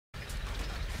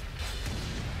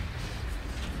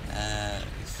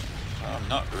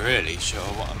not really sure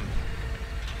what I'm...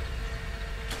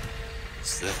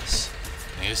 What's this?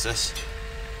 Can I use this?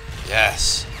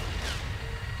 Yes!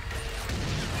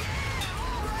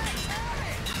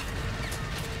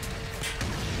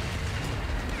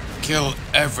 Kill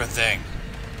everything!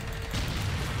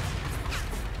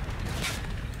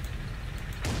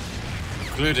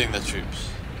 Including the troops,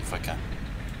 if I can.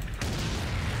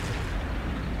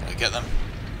 Did I get them?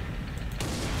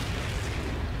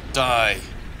 Die!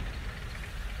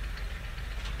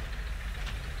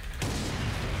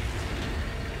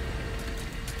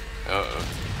 Uh-oh.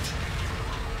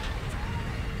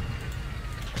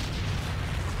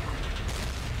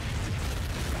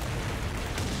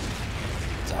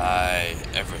 Die,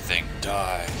 everything,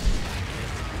 die.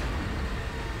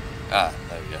 Ah,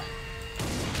 there we go.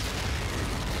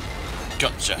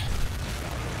 Gotcha.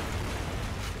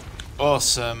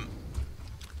 Awesome.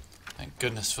 Thank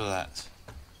goodness for that.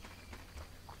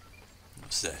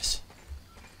 What's this?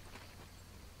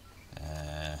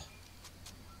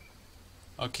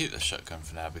 I'll keep the shotgun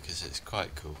for now because it's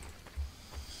quite cool.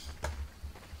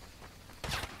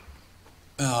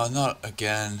 Oh, not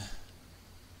again.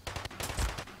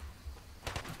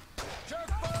 Check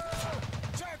fire!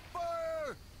 Check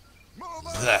fire! Move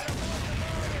up! There.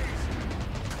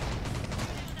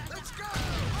 Let's go!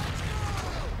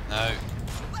 No.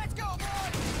 Let's go,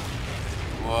 boys!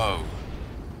 Whoa.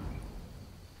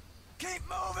 Keep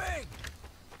moving!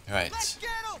 Right. Let's get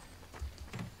 'em!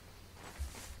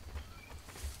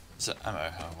 Is that ammo?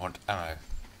 I want ammo.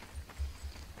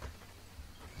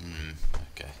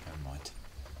 Okay, never mind.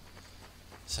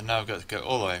 So now I've got to go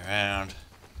all the way around.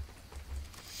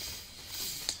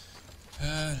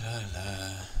 La la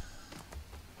la.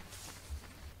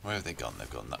 Where have they gone? They've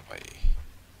gone that way.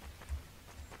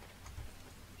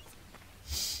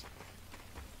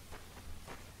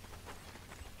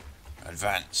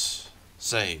 Advance.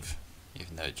 Save.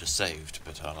 Even though it just saved,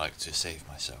 but I like to save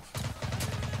myself.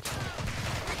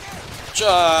 Charge!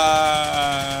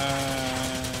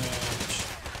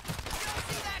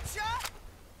 See that shot?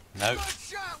 No. Good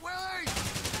shot, Willie!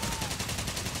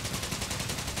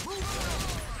 Move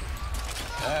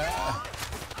up!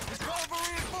 Let's call for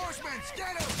reinforcements!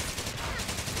 Get 'em!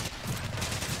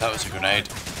 That was a grenade.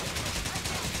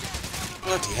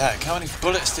 Bloody heck, how many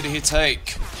bullets did he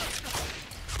take?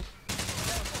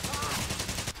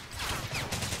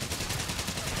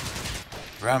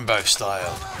 Rambo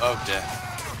style. Oh dear.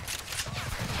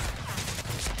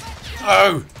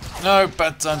 Oh! No!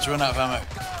 Bad time to run out of ammo.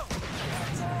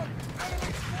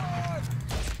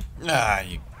 Ah,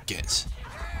 you git.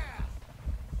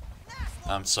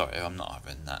 I'm sorry, I'm not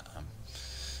having that.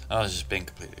 I was just being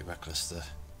completely reckless there.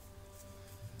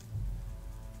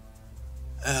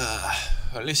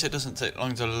 At least it doesn't take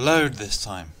long to load this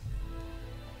time.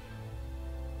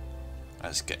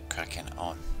 Let's get cracking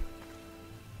on.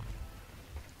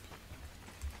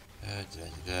 Let's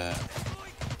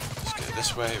go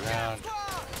this way round.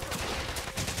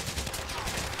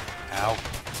 Ow.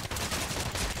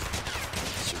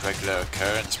 It's a regular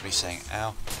occurrence, me saying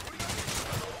ow.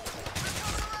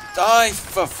 Die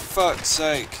for fuck's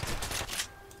sake!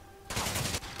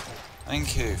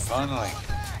 Thank you, finally.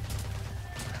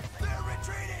 They're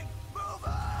retreating! Move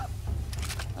up!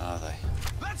 Are they?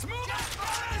 Let's move up!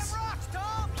 Rocks,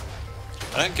 Tom!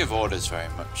 I don't give orders very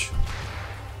much.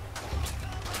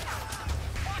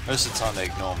 Most of the time they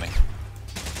ignore me.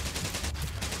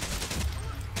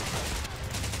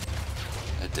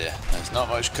 Oh dear, there's not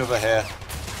much cover here.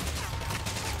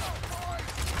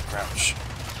 Crouch.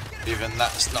 Even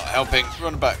that's not helping.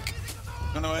 Run back.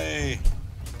 Run away.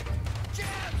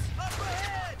 Jams! Up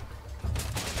ahead!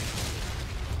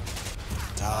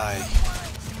 Die.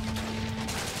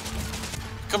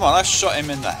 Come on, I shot him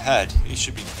in the head. He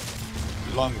should be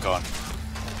long gone.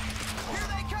 Here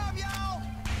they come, y'all!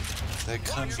 They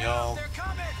come, Watch out, y'all. they're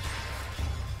coming!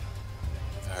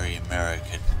 Very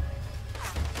American.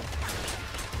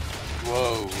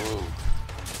 Whoa, whoa.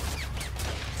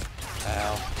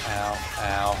 Ow, ow,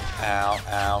 ow, ow,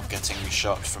 ow. Getting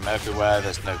shot from everywhere.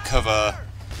 There's no cover.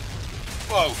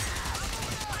 Whoa.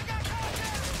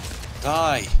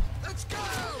 Die. Let's go!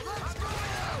 Let's go!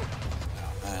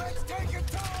 Oh, man. Let's take it,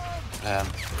 Tom!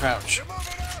 Crouch. You're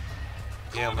moving up!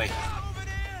 Heal me. Moving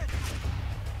in!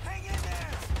 Hang in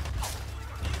there!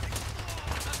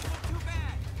 Too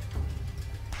bad!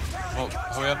 Oh,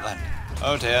 hurry up then.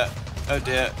 Oh dear. Oh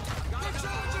dear.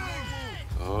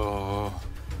 Oh.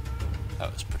 That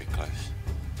was pretty close.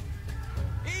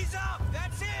 Ease up!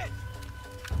 That's it!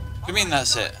 What do you mean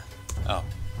that's it? Oh,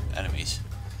 enemies.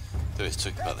 Thought he was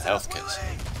talking about the health kits.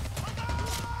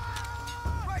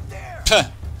 Right there! Puh.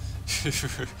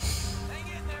 Hang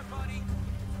in there, buddy!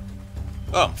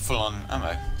 Oh, I'm full on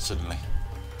ammo suddenly.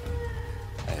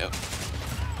 Hey up.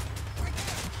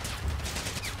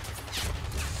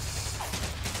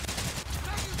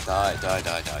 Die, die,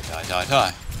 die, die, die, die,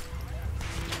 die.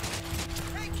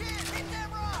 Hey kid, hit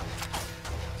that rock!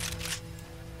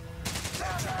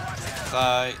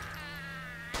 Die.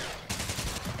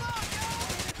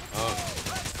 Oh.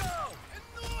 Let's go!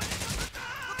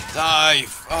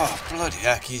 Dive! Oh, bloody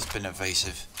heck, he's been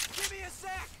evasive. Give me a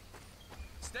sec!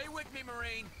 Stay with me,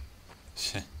 Marine.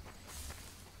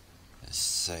 Let's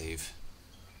save.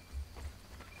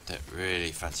 Don't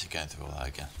really fancy going through all that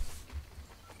again.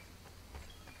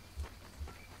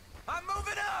 I'm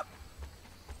moving up!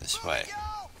 This way.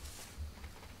 Go!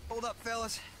 Hold up,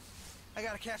 fellas. I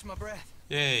gotta catch my breath.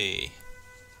 Yay.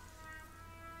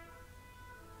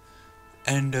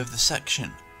 End of the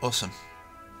section. Awesome.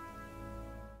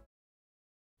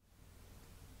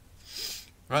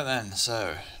 Right then,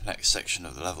 so next section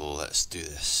of the level, let's do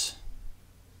this.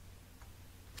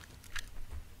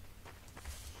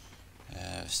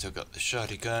 Still got the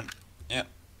shoddy gun, yep,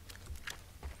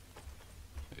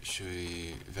 which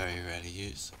we very rarely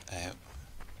use.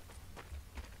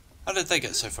 How did they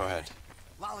get so far ahead?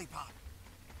 Lollipop.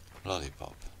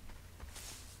 Lollipop.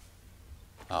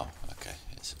 Oh, okay,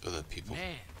 it's other people.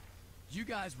 Man, you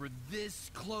guys were this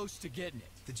close to getting it.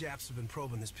 The Japs have been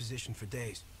probing this position for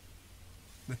days.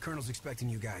 The Colonel's expecting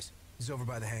you guys. He's over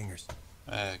by the hangars.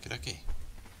 Good okay.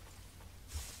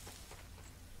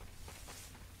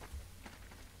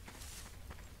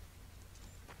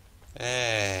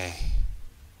 Hey.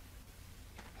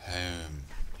 Home.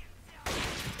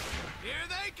 Here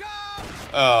they come!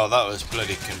 Oh, that was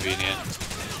bloody convenient.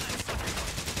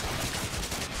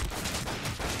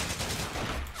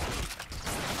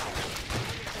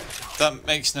 That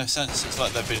makes no sense. It's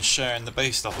like they've been sharing the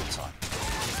base the whole time.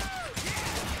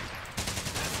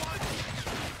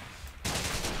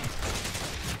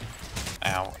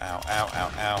 Ow, ow, ow,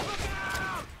 ow, ow.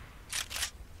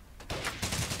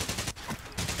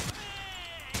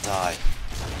 Die.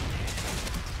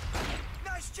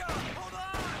 Nice job! Hold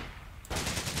on!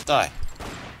 Die.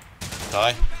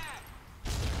 Die.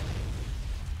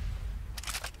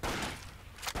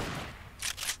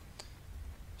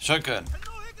 Shotgun.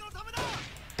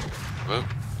 Whoa,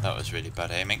 that was really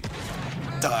bad aiming.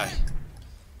 Die.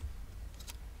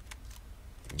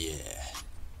 Yeah.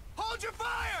 Hold your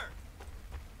fire!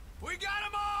 We got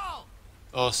them all!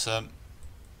 Awesome.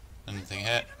 Anything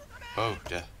here? Oh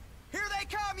dear. Here they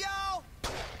come, y'all!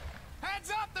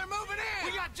 Heads up, they're moving in!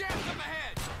 We got jams up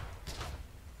ahead!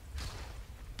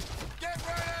 Get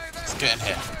ready! Let's get in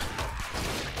here.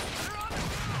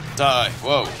 Die.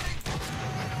 Whoa.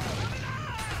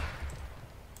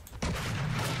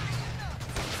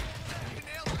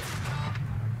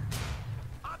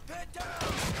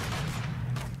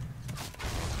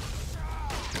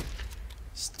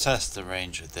 Let's test the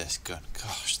range of this gun.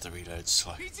 Gosh, the reload's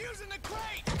slow. He's using the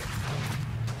crate!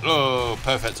 Oh,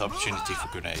 perfect opportunity for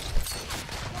grenade.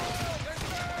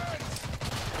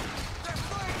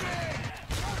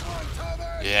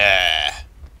 Yeah.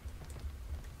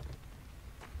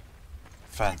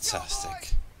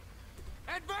 Fantastic.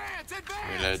 Advance!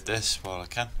 Advance! Reload this while I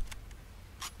can.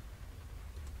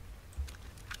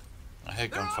 I hear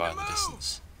gunfire in the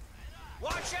distance.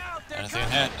 Watch out! They're Anything in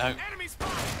coming. here? No. Enemy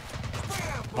spotted!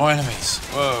 More enemies.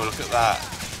 Whoa, look at that.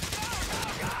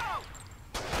 Go!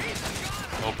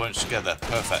 All bunched together.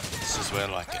 Perfect. This is where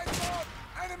I like it. Heads up!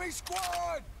 Enemy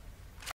squad!